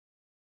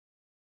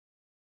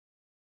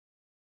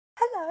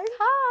Hello.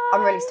 Hi.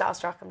 I'm really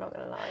starstruck, I'm not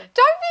going to lie.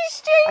 Don't be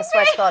stupid. I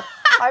swear to God.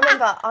 I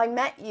remember I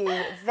met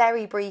you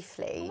very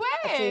briefly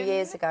a few When?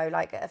 years ago,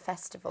 like at a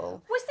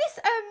festival. Was this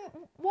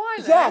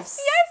Wireless? Yes.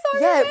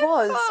 Yes, Yeah, remember. it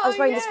was. I was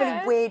wearing this really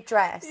Yeah. weird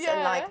dress. Yeah.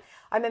 And like,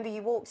 I remember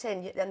you walked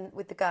in and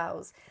with the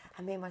girls,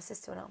 and me and my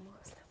sister went, oh,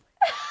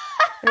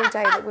 and all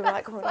day we were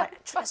like,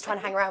 just trying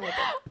to hang around with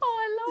them. Oh,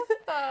 I love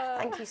that.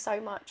 Thank you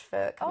so much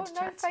for coming to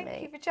chat to me.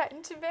 Thank you for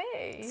chatting to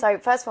me. So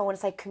first of all, I want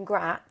to say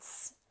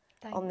congrats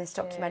on this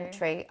Thank you.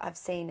 documentary. I've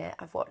seen it,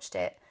 I've watched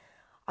it.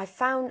 I've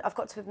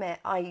got to admit,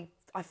 I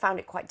found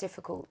it quite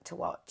difficult to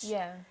watch.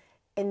 Yeah.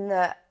 In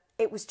that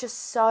it was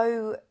just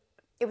so,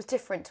 it was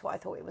different to what I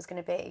thought it was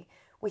going to be.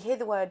 We hear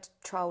the word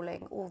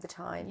trolling all the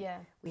time. Yeah.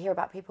 We hear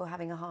about people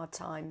having a hard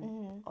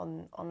time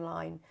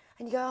online.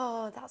 And you go,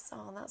 oh, that's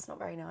not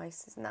very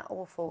nice. Isn't that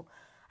awful?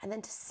 And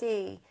then to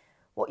see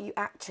what you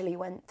actually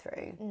went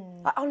through.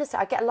 Like, honestly,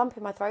 I get a lump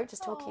in my throat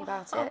just talking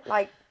about it.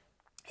 Like,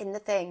 in the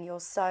thing,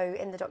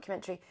 in the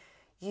documentary,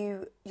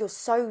 you're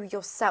so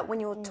yourself. When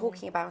you're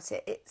talking about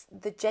it, it's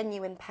the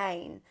genuine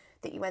pain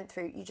that you went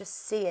through. You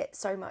just see it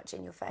so much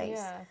in your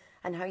face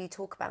and how you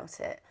talk about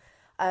it.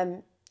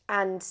 And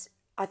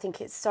I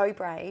think it's so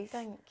brave.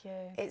 Thank you.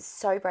 It's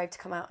so brave to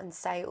come out and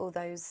say all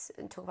those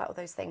and talk about all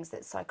those things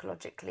that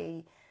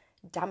psychologically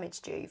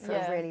damaged you for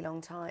a really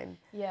long time.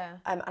 Yeah.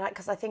 And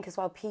because I think as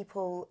well,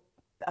 people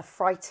are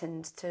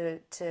frightened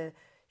to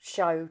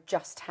show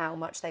just how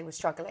much they were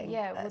struggling.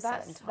 Yeah, well,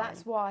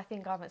 that's why I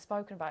think I haven't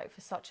spoken about it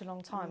for such a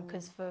long time,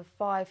 because for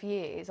 5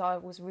 years I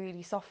was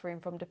really suffering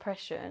from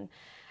depression,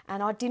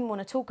 and I didn't want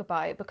to talk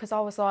about it because I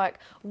was like,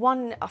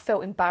 one, I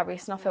felt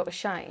embarrassed and I felt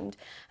ashamed,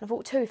 and I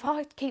thought, two, if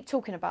I keep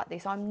talking about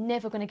this, I'm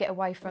never going to get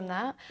away from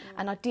that,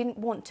 and I didn't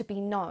want to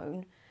be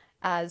known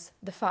as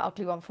the fat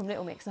ugly one from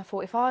Little Mix, and I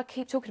thought, if I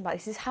keep talking about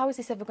this, how is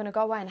this ever going to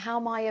go away, and how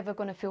am I ever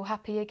going to feel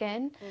happy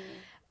again?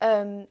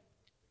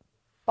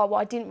 But what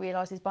I didn't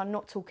realise is by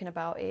not talking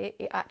about it,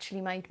 it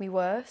actually made me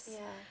worse.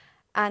 Yeah.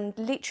 And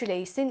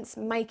literally, since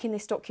making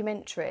this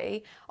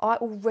documentary, I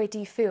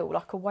already feel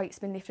like a weight's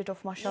been lifted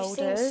off my shoulders.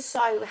 You seem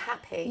so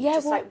happy. Yeah,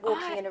 just well, like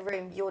walking in a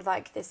room, you're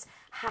like this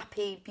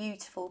happy,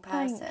 beautiful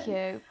person. Thank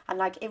you. And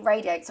like it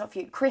radiates off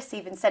you. Chris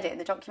even said it in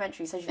the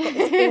documentary, so you've got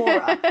this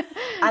aura.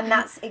 And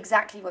that's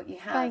exactly what you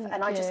have. Thank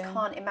and I just you.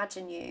 can't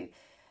imagine you.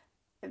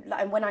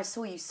 And when I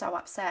saw you so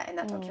upset in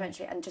that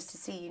documentary, and just to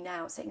see you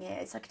now sitting here,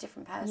 it's like a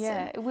different person.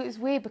 Yeah, it was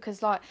weird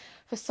because like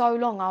for so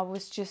long I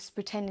was just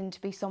pretending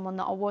to be someone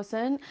that I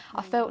wasn't.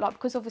 I felt like,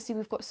 because obviously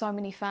we've got so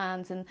many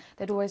fans and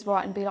they'd always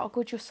write and be like, oh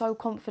God, you're so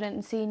confident,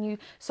 and seeing you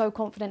so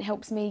confident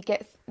helps me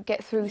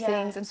get through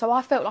things. And so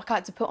I felt like I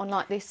had to put on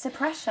like this... It's the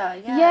pressure,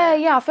 yeah.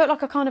 Yeah, I felt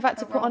like I kind of had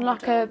to put on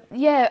like a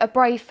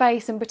brave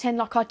face and pretend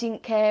like I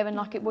didn't care and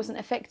like it wasn't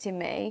affecting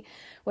me,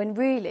 when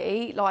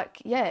really,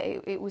 like,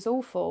 it was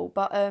awful.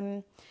 But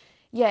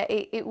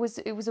it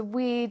was a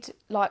weird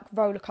like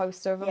roller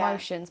coaster of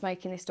emotions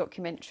making this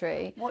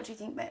documentary. What do you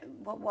think?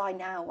 Why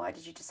now? Why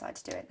did you decide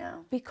to do it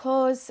now?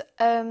 Because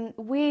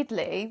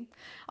weirdly,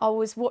 I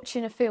was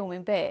watching a film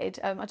in bed.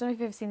 I don't know if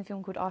you've ever seen the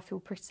film called I Feel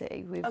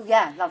Pretty. Oh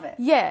yeah, love it.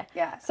 Yeah.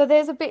 Yeah. So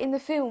there's a bit in the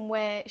film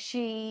where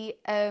she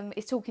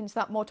is talking to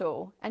that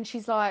model, and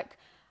she's like,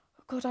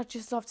 God, I'd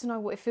just love to know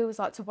what it feels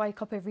like to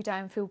wake up every day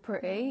and feel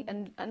pretty.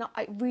 And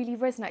it really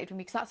resonated with me,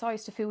 because that's how I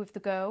used to feel with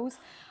the girls.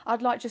 I'd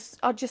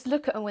just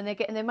look at them when they're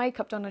getting their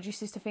makeup done. I just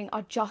used to think,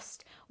 I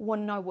just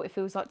want to know what it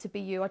feels like to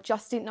be you. I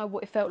just didn't know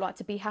what it felt like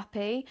to be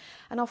happy.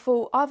 And I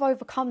thought, I've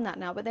overcome that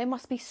now, but there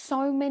must be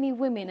so many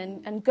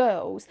women and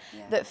girls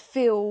that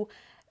feel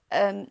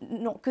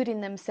not good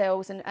in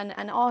themselves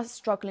and are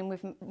struggling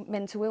with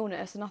mental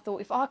illness. And I thought,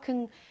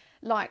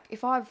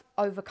 if I've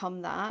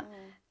overcome that,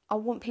 I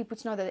want people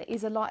to know that there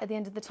is a light at the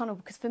end of the tunnel,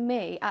 because for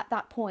me, at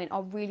that point, I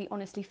really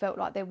honestly felt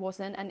like there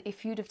wasn't. And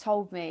if you'd have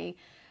told me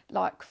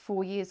like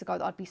 4 years ago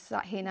that I'd be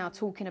sat here now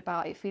talking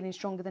about it, feeling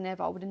stronger than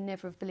ever, I would have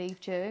never have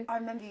believed you. I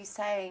remember you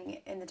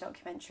saying in the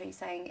documentary,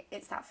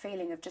 it's that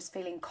feeling of just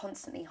feeling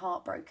constantly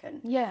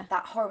heartbroken. Yeah.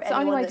 That horrible, It's the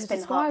only anyone way that's to been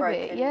describe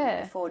heartbroken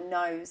it, before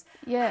knows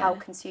how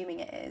consuming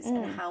it is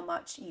and how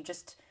much you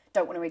just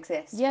don't want to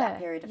exist for that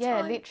period of time.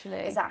 Yeah, literally.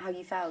 Is that how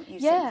you felt? You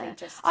simply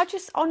just... I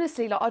just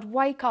honestly, like, I'd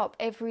wake up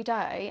every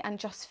day and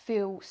just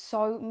feel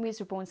so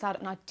miserable and sad,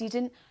 and I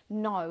didn't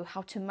know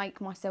how to make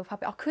myself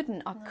happy. I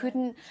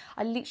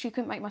literally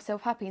couldn't make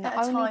myself happy. And at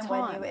a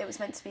time when it was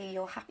meant to be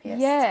your happiest.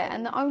 Yeah,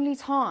 and the only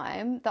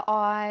time that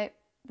I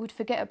would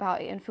forget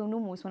about it and feel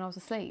normal was when I was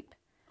asleep.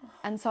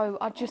 And so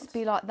I'd just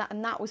be like that,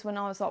 and that was when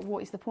I was like,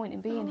 what is the point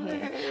in being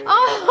here?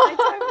 I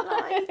don't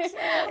like it.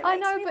 I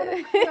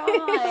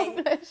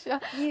know,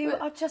 but you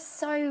are just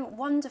so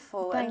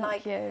wonderful.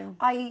 Thank you.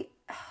 I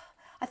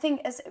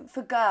think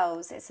for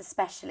girls it's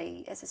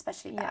especially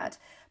bad.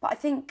 But I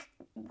think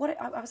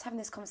I was having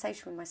this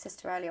conversation with my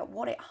sister earlier.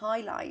 What it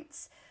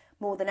highlights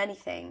more than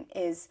anything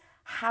is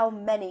how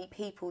many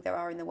people there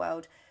are in the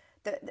world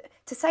that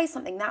to say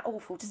something that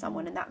awful to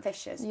someone and that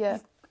vicious.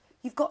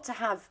 you've got to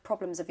have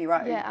problems of your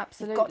own. Yeah,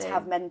 absolutely. You've got to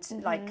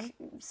have like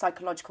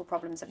psychological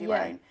problems of your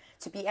own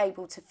to be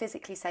able to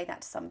physically say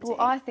that to somebody.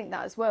 Well, I think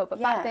that as well. But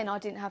back then I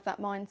didn't have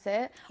that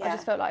mindset. I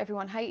just felt like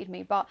everyone hated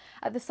me. But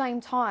at the same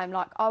time,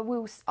 like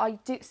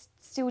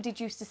still did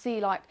used to see,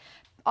 like,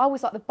 I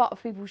was like the butt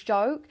of people's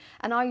joke,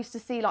 and I used to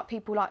see like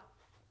people like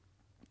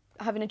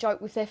having a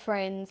joke with their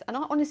friends, and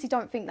I honestly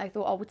don't think they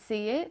thought I would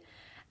see it.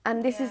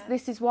 And this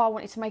is why I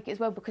wanted to make it as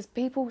well, because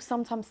people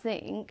sometimes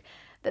think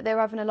that they're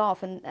having a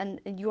laugh and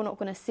you're not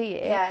going to see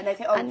it. Yeah, and they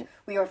think, well,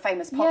 you're a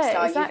famous pop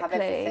star, exactly. You have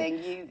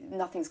everything,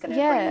 nothing's going to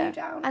bring you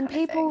down. And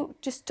people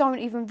just don't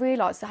even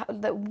realise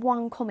that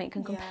one comment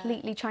can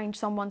completely change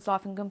someone's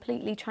life and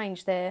completely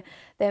change their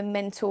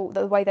mental,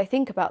 the way they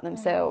think about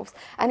themselves.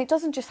 And it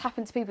doesn't just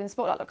happen to people in the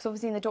spotlight, because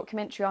obviously in the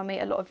documentary I meet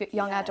a lot of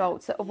young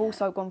adults that have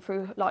also gone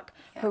through like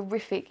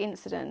horrific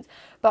incidents.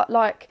 But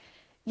like,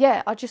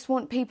 I just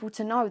want people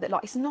to know that,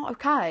 like, it's not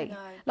okay. No.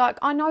 Like,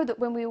 I know that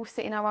when we all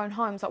sit in our own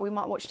homes, like, we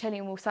might watch telly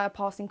and we'll say a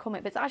passing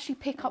comment, but to actually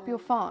pick up your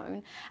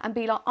phone and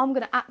be like, I'm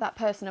going to at that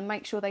person and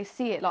make sure they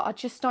see it. Like, I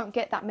just don't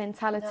get that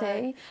mentality.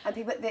 No. And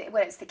people,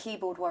 well, it's the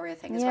keyboard warrior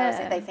thing as well.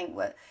 As they think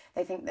that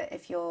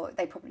if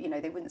they probably,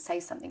 they wouldn't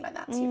say something like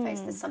that to your face.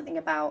 There's something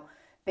about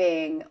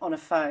being on a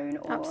phone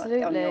or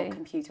on your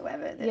computer, or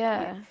whatever.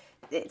 That,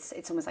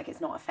 it's almost like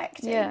it's not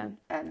affecting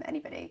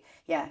anybody.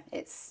 Yeah,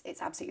 it's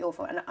absolutely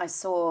awful. And I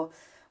saw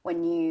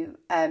when you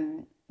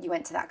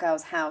went to that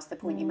girl's house, the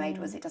point you made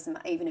was it doesn't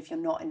matter, even if you're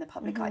not in the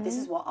public eye. This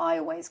is what I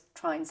always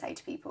try and say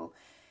to people.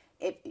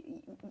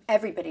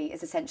 Everybody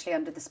is essentially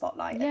under the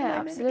spotlight at the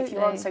moment. Absolutely. If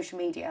you're on social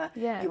media,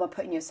 you are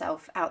putting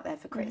yourself out there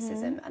for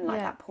criticism. And like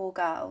that poor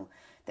girl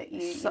that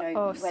you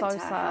went to her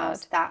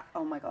house, that,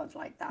 oh my God,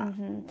 like that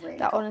really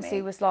that got honestly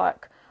me. was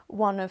like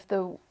one of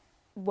the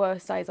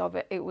worst days of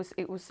it. It was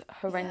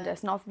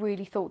horrendous, and I've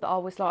really thought that I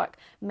was like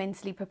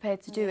mentally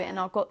prepared to do it, and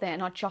I got there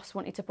and I just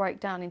wanted to break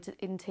down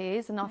in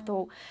tears. And I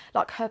thought,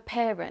 like, her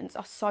parents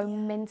are so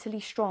mentally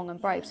strong and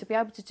brave to be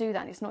able to do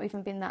that, and it's not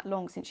even been that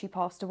long since she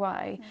passed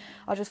away.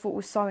 I just thought it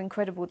was so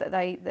incredible that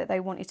they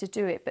wanted to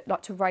do it, but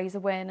like to raise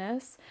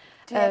awareness.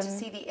 To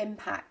see the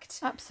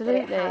impact that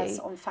it has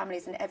on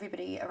families and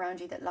everybody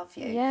around you that love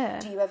you.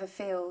 Do you ever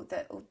feel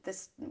that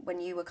this, when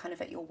you were kind of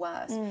at your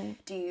worst,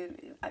 do you,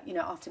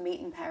 after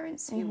meeting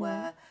parents who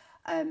were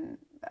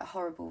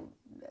horrible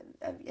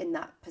in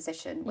that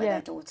position where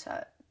their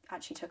daughter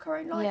actually took her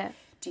own life,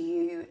 do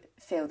you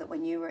feel that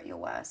when you were at your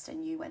worst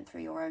and you went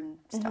through your own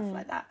stuff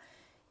like that,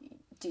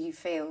 do you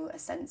feel a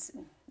sense...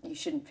 You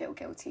shouldn't feel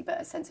guilty,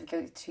 but a sense of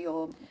guilt to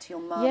your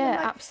mum and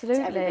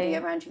absolutely. to everybody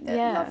around you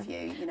that love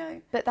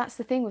you, But that's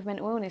the thing with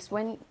mental illness.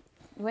 When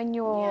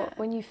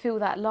you feel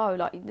that low,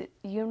 like,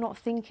 you're not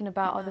thinking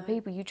about other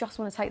people. You just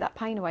want to take that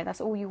pain away.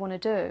 That's all you want to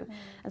do.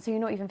 And so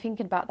you're not even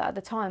thinking about that at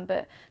the time.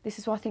 But this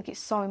is why I think it's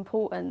so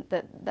important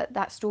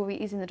that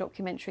story is in the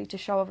documentary, to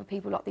show other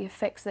people like the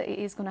effects that it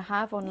is going to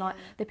have on like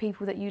the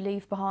people that you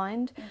leave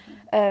behind.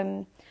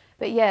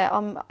 But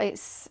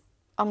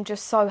I'm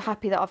just so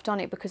happy that I've done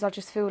it, because I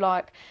just feel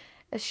like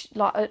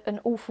an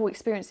awful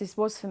experience this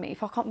was for me.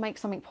 If I can't make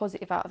something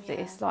positive out of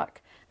this,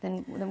 like,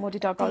 then what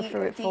did I go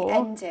through it for? The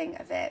ending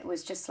of it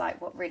was just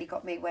like what really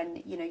got me,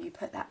 when you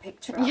put that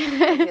picture up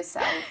of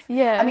yourself.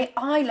 I mean,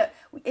 I look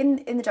in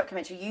the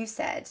documentary. You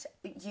said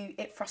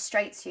it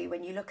frustrates you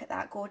when you look at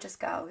that gorgeous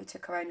girl who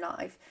took her own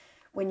life.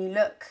 When you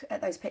look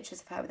at those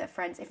pictures of her with her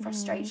friends, it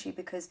frustrates you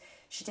because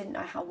she didn't know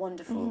how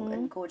wonderful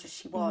and gorgeous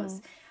she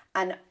was.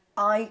 And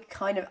I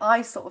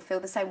sort of feel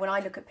the same when I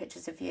look at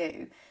pictures of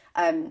you,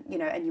 and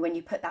when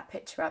you put that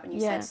picture up and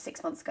you said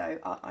 6 months ago,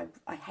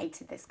 I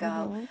hated this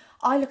girl.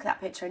 I look at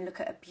that picture and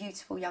look at a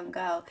beautiful young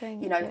girl,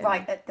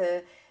 right at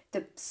the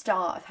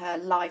start of her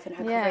life and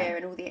her career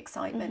and all the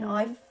excitement.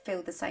 I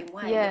feel the same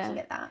way looking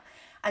at that.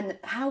 And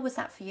how was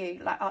that for you,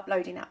 like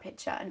uploading that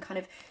picture and kind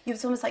of, it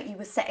was almost like you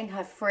were setting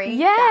her free?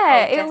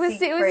 Yeah, it was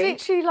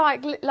literally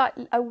like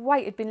a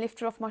weight had been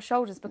lifted off my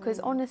shoulders, because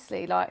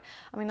honestly, like,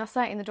 I mean, I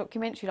say it in the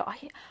documentary,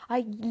 like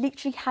I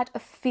literally had a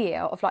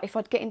fear of, like, if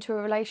I'd get into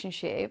a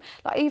relationship,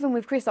 like even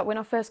with Chris, like when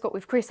I first got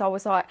with Chris, I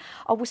was like,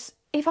 I'd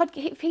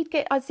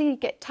see he'd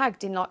get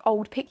tagged in like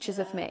old pictures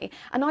of me,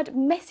 and I'd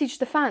message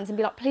the fans and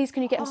be like, please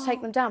can you get them to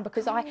take them down,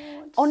 because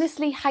I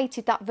honestly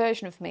hated that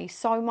version of me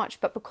so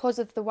much, but because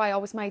of the way I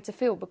was made to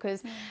feel,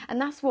 because and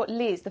that's what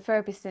Liz, the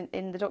therapist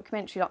in the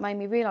documentary, like made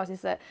me realise,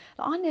 is that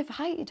like, I never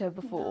hated her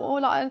before,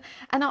 like,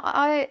 and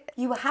I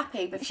you were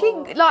happy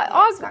before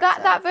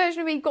that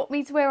version of me got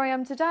me to where I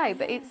am today.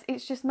 But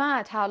it's just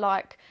mad how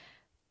like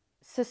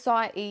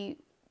society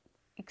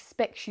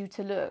expects you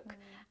to look,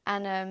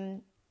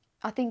 and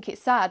I think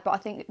it's sad, but I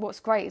think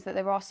what's great is that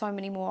there are so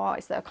many more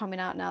artists that are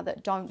coming out now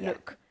that don't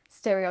look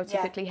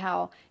stereotypically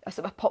how a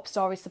sort of pop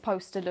star is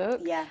supposed to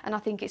look. Yeah. And I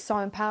think it's so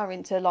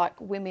empowering to like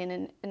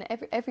women and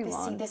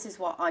everyone. This is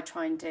what I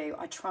try and do.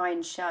 I try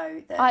and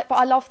show that. But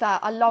I love that.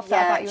 I love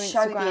that about your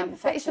show the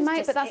Instagram. But it's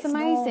amazing. But that's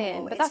amazing.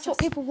 Normal. But that's what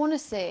people want to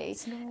see.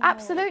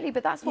 Absolutely.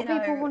 But that's what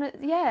people want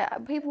to. Yeah,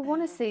 people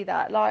want to see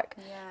that. Like,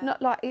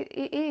 not like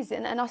it is.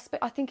 And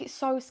I think it's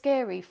so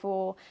scary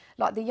for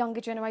like the younger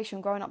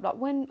generation growing up. Like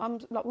when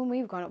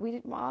we were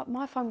growing up,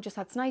 my phone just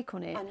had Snake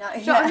on it. I know. Do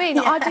you know what I mean?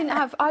 I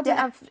didn't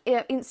have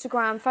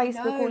Instagram,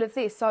 Facebook, all of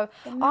this. So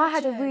I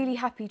had a really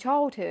happy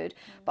childhood.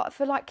 But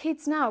for like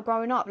kids now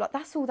growing up, like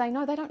that's all they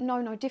know. They don't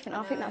know no different.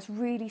 I think that's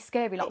really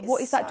scary. Like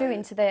what is that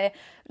doing to their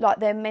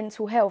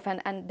mental health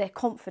and their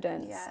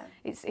confidence? Yeah.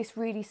 It's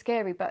really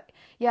scary. But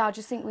yeah, I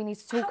just think we need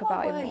to talk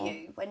about it more. How old were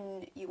you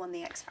when you won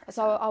the X Factor?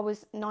 So I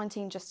was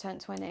 19, just turned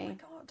 20. Oh my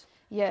God.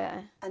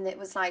 Yeah. And it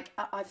was like,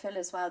 I feel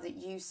as well that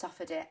you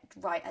suffered it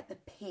right at the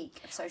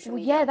peak of social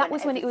media. Yeah, that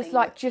was when it was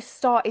like just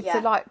started to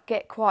like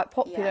get quite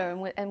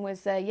popular and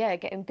was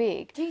getting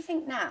big. Do you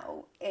think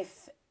now,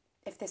 if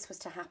this was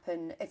to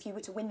happen, if you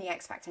were to win the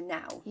X Factor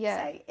now,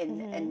 say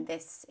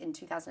in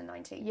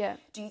 2019,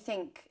 do you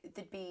think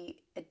there'd be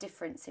a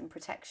difference in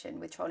protection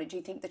with trolling? Do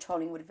you think the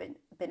trolling would have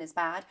been as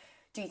bad?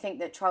 Do you think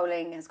that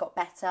trolling has got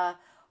better?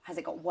 Has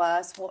it got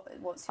worse?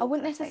 What's your I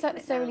wouldn't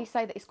necessarily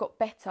say that it's got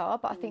better,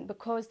 but I think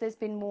because there's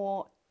been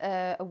more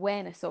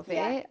awareness of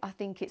it, I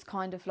think it's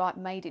kind of like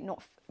maybe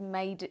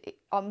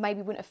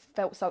wouldn't have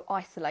felt so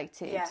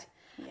isolated.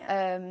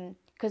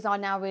 Because I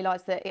now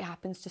realise that it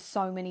happens to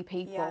so many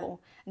people,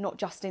 not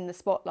just in the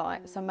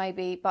spotlight. So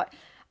maybe, but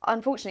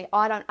unfortunately,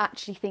 I don't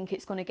actually think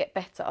it's going to get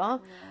better.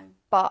 No.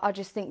 But I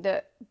just think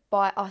that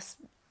by us,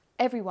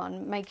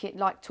 everyone make it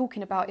like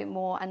talking about it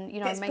more, and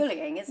it's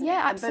bullying, isn't it?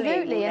 Yeah,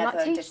 absolutely, and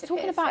like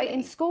talking about it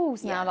in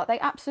schools now, like they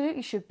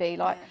absolutely should be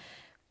like.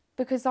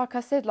 Because like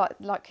I said,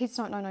 like kids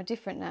don't know no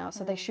different now,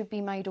 so they should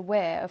be made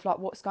aware of like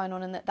what's going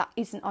on and that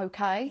isn't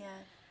okay.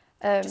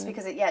 Just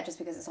because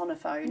it's on a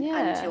phone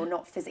and you're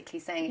not physically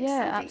saying it to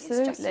somebody,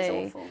 absolutely. it's just as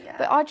awful.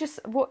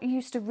 But what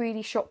used to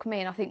really shock me,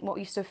 and I think what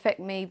used to affect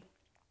me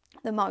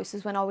the most,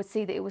 is when I would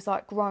see that it was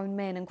like grown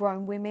men and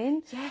grown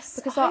women. Yes,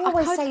 because I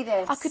always say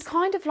this. I could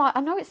kind of like,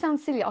 I know it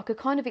sounds silly, I could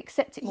kind of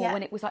accept it more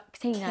when it was like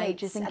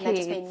teenagers and kids.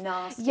 Just being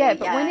nasty. Yeah,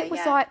 but when it was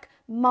like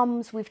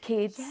mums with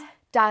kids,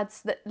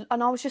 dads,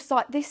 and I was just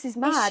like, this is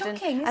mad. It's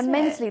shocking, and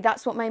mentally,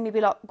 that's what made me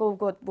be like, oh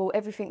God, well,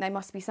 everything they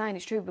must be saying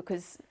is true,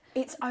 because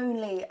it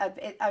only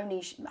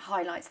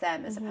highlights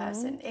them as a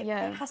person. It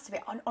has to be.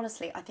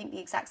 Honestly, I think the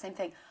exact same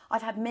thing.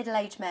 I've had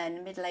middle-aged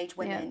men, middle-aged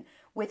women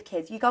with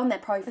kids. You go on their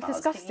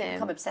profiles, you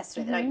become obsessed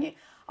with it, don't you?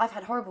 I've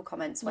had horrible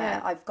comments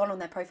where I've gone on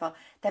their profile,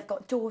 they've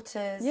got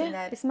daughters in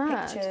their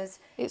pictures.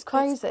 It's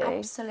crazy. It's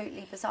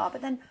absolutely bizarre.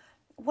 But then,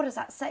 what does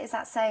that say? Is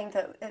that saying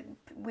that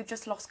we've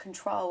just lost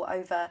control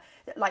over,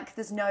 like,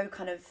 there's no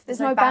barrier. Boundaries. There's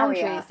no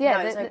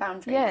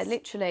boundaries. Yeah,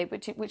 literally.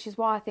 Which is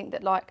why I think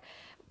that like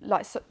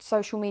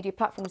social media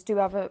platforms do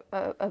have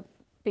a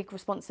big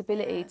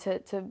responsibility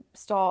to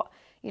start,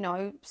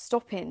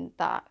 stopping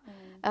that.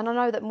 And I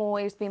know that more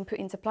is being put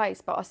into place,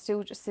 but I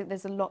still just think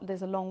there's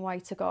a long way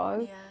to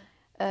go.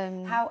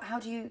 How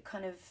do you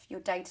your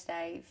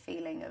day-to-day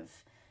feeling of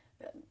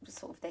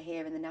sort of the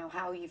here and the now,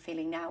 how are you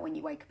feeling now when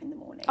you wake up in the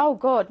morning? Oh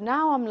God,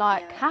 now I'm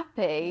like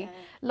happy.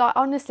 Like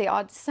honestly,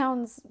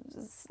 sounds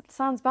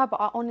bad, but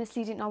I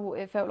honestly didn't know what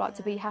it felt like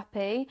to be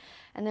happy.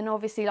 And then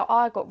obviously, like,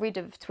 I got rid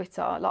of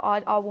Twitter.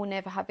 Like I will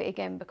never have it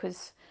again,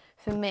 because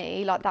for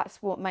me, like,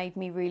 that's what made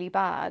me really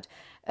bad.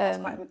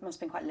 It must have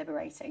been quite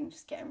liberating,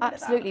 just getting rid of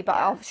that. Absolutely, but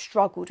I've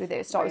struggled with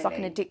it. It started as like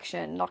an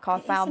addiction. Like I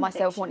found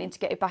myself wanting to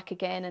get it back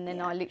again, and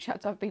then I literally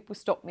had to have people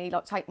stop me,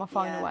 like take my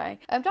phone away.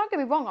 Don't get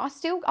me wrong, I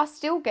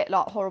still get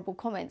like horrible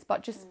comments,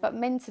 but but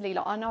mentally,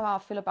 like I know how I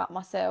feel about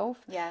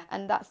myself.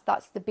 And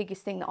that's the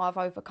biggest thing that I've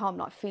overcome,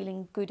 like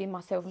feeling good in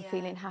myself and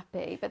feeling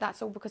happy. But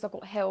that's all because I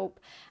got help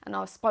and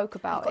I spoke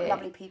about it. You've got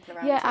lovely people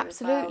around you.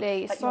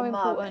 Absolutely. As well. It's so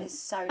important. Your mum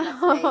is so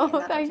lovely in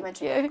that Thank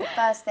documentary. you. The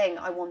first thing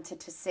I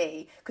wanted to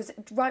see, because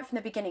right from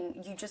the beginning,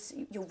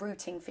 you're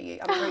rooting for you.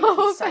 I'm rooting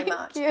for you so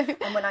much. You.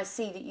 And when I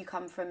see that you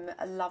come from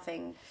a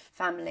loving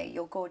family,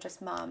 your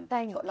gorgeous mum,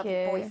 you've got a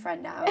lovely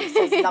boyfriend now who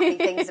says lovely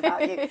things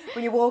about you.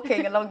 When you're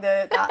walking along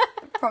that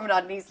promenade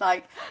and he's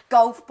like,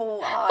 golf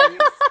ball eyes.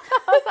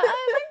 I was like,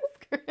 oh,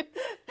 thanks, Chris.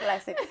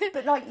 Bless him.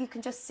 But like, you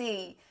can just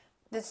see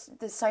there's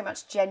so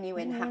much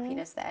genuine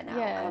happiness there now,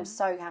 and I'm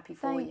so happy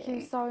for you. Thank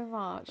you so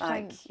much.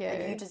 Thank you.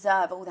 And you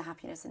deserve all the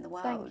happiness in the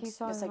world. Thank you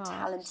so much. You're so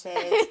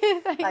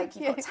talented.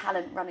 You've got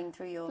talent running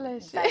through your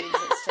veins.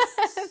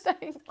 It's just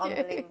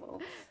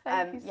unbelievable.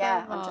 Thank you so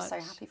I'm much. just so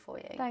happy for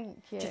you.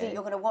 Thank you. Do you think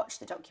you're going to watch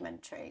the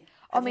documentary?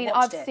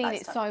 I've seen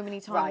it so many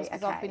times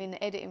because I've been in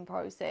the editing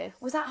process.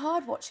 Was that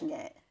hard watching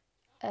it?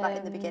 Like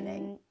in the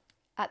beginning?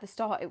 At the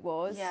start it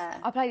was. Yeah.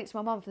 I played it to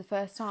my mum for the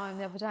first time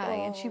the other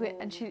day, and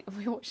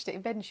we watched it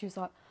in bed, and she was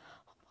like,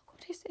 oh my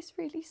God, it's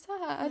really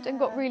sad, and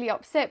got really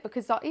upset,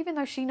 because like, even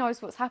though she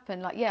knows what's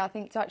happened, like, I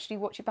think to actually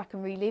watch it back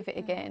and relive it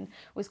again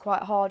was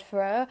quite hard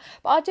for her.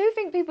 But I do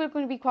think people are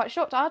going to be quite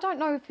shocked. I don't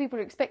know if people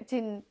are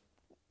expecting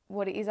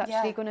what it is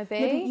actually going to be.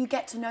 No, but you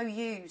get to know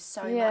you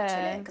so much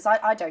in it, because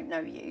I don't know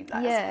you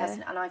like, as a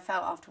person, and I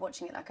felt after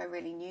watching it like I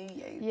really knew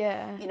you.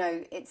 Yeah. You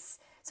know, it's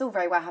all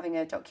very well having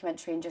a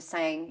documentary and just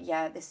saying,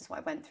 yeah, this is what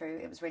I went through,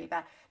 it was really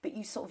bad, but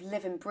you sort of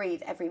live and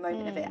breathe every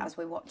moment of it as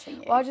we're watching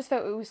you. Well, I just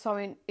felt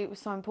it was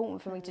so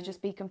important for me to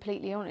just be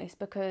completely honest,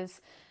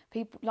 because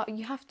people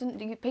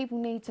people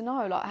need to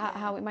know like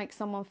how it makes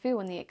someone feel,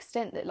 and the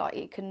extent that like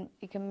it can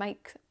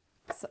make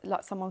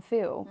like someone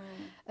feel.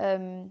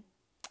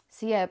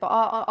 So yeah, but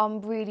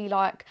I'm really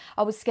like,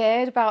 I was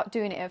scared about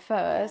doing it at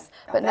first,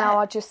 but now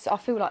I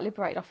feel like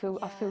liberated.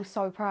 I feel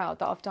so proud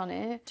that I've done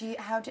it.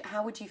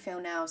 How would you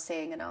feel now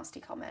seeing a nasty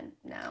comment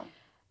now?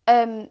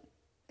 Do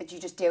you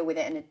just deal with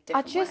it in a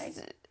different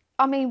way?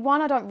 I mean,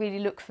 one, I don't really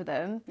look for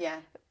them. Yeah.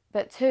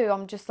 But two,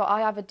 I'm just like, I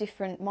have a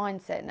different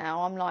mindset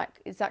now. I'm like,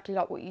 exactly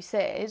like what you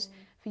said.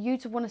 For you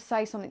to want to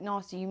say something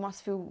nasty, you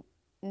must feel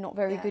not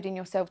very good in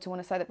yourself to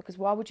want to say that, because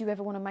why would you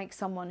ever want to make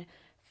someone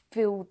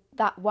feel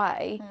that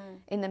way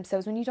in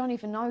themselves when you don't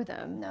even know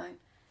them? No.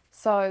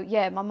 So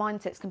yeah, my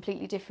mindset's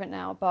completely different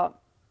now. But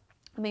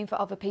I mean, for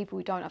other people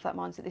who don't have that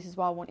mindset, this is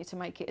why I wanted to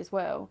make it as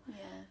well.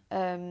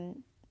 Yeah.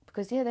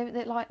 Because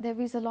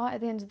there is a light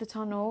at the end of the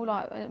tunnel.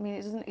 Like, I mean,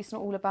 it's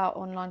not all about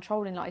online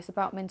trolling. Like, it's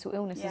about mental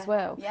illness as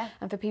well. Yeah.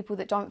 And for people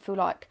that don't feel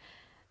like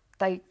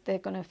they're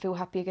gonna feel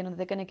happy again, or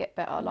they're gonna get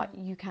better, like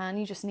you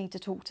just need to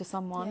talk to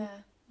someone. Yeah.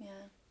 Yeah.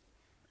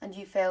 And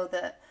you feel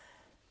that,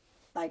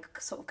 like,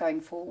 sort of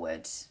going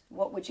forward,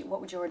 what would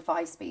your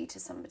advice be to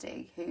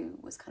somebody who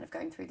was kind of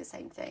going through the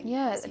same thing?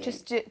 Yeah, as you?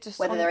 just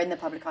whether they're in the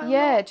public eye or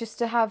yeah, not. just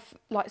to have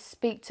like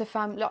speak to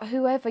family, like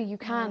whoever you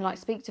can, like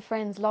speak to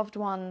friends, loved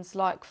ones,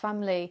 like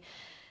family,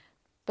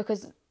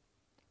 because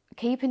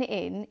keeping it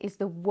in is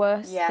the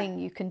worst thing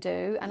you can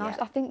do. And I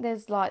think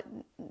there's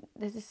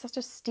such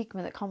a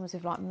stigma that comes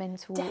with like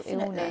mental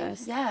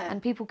illness,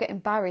 and people get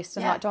embarrassed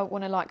and like don't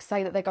want to like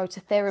say that they go to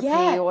therapy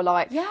or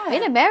like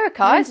in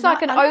America it's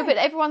like an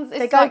open,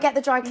 they go get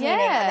the dry cleaning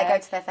and they go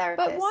to their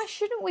therapist. But why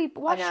shouldn't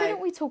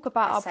we talk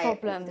about our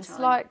problems?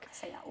 Like, I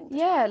say that all the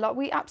time. like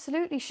we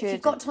absolutely should. If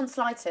you've got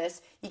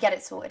tonsillitis, you get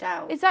it sorted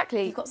out. Exactly.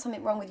 If you've got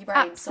something wrong with your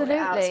brain, sort it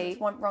out.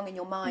 Something wrong in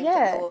your mind,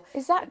 or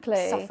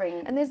exactly.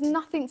 suffering, and there's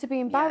nothing to be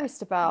embarrassed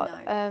about.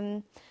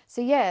 No.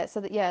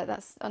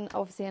 That's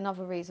obviously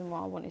another reason why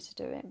I wanted to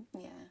do it.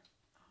 Yeah.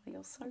 Oh,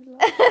 you're so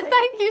lovely.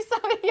 Thank you so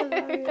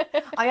much.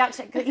 I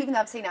actually, even though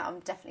I've seen it, I'm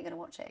definitely going to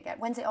watch it again.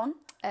 When's it on?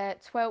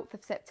 12th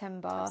of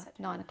September,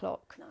 9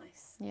 o'clock.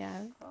 Nice. Yeah.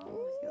 Oh,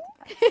 you're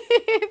the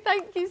best.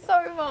 Thank you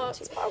so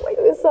much. It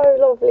was so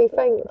lovely.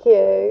 Thank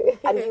you.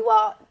 And you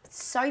are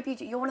so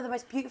beautiful. You're one of the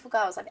most beautiful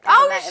girls I've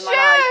ever met in my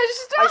life.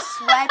 Stop. I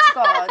swear to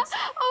God.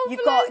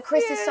 You've got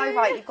Chris is so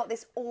right. You've got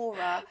this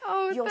aura.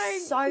 You're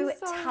so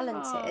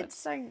talented. Much.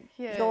 Thank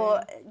you.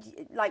 You're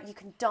like, you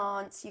can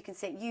dance, you can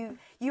sing.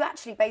 You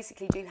actually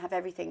basically do have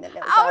everything that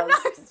little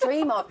girls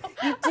dream of.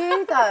 You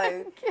do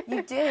though.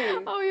 You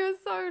do. Oh, you're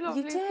so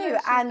lovely. You do,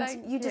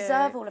 and you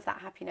deserve all of that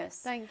happiness.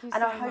 Thank you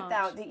and so I hope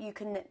much. that you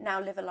can now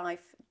live a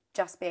life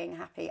just being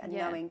happy and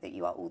knowing that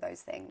you are all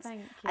those things.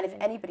 Thank you. And if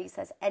anybody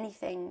says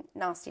anything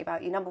nasty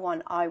about you, number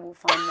one, I will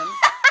find them.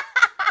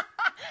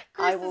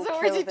 I will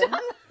kill them.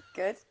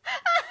 Good.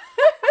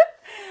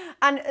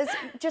 And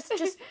just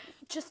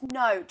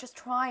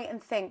try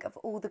and think of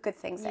all the good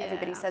things that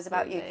everybody says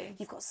about you.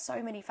 You've got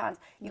so many fans.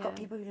 You've got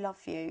people who love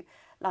you.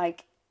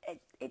 Like,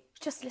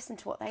 just listen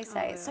to what they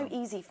say. It's so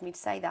easy for me to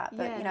say that,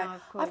 but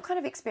I've kind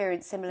of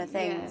experienced similar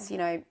things,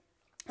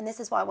 and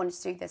this is why I wanted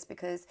to do this,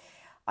 because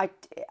I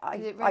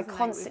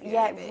constantly,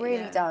 it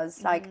really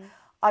does. Like,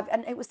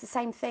 and it was the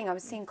same thing. I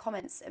was seeing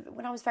comments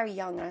when I was very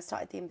young and I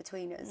started the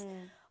In-Betweeners.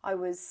 I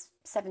was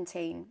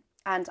 17.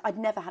 And I'd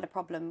never had a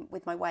problem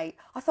with my weight.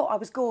 I thought I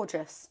was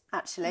gorgeous,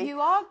 actually.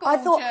 You are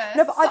gorgeous.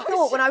 I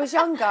thought when I was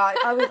younger,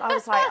 I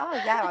was like,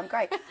 oh yeah, I'm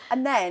great.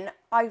 And then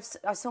I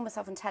saw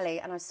myself on telly,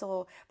 and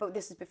but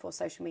this was before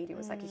social media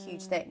was like a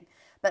huge thing.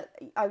 But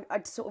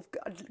I'd sort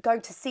of go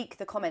to seek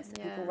the comments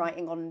that people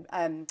writing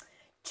on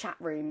chat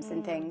rooms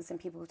and things,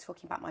 and people were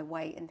talking about my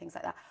weight and things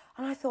like that.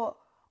 And I thought,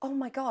 oh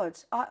my God,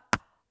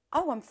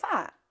 I'm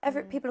fat.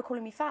 People are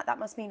calling me fat. That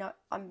must mean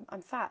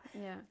I'm fat.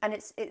 Yeah. And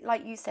it's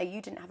like you say, you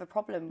didn't have a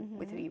problem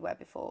with who you were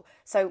before.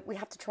 So we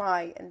have to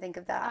try and think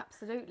of that.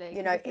 Absolutely.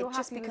 It's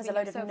just because a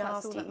load of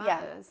nasty,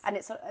 and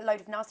it's a load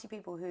of nasty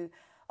people who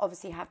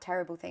obviously have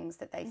terrible things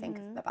that they think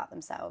about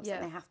themselves,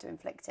 and they have to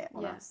inflict it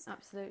on us.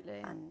 Absolutely.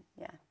 And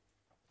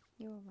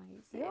You're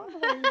amazing. You're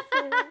amazing.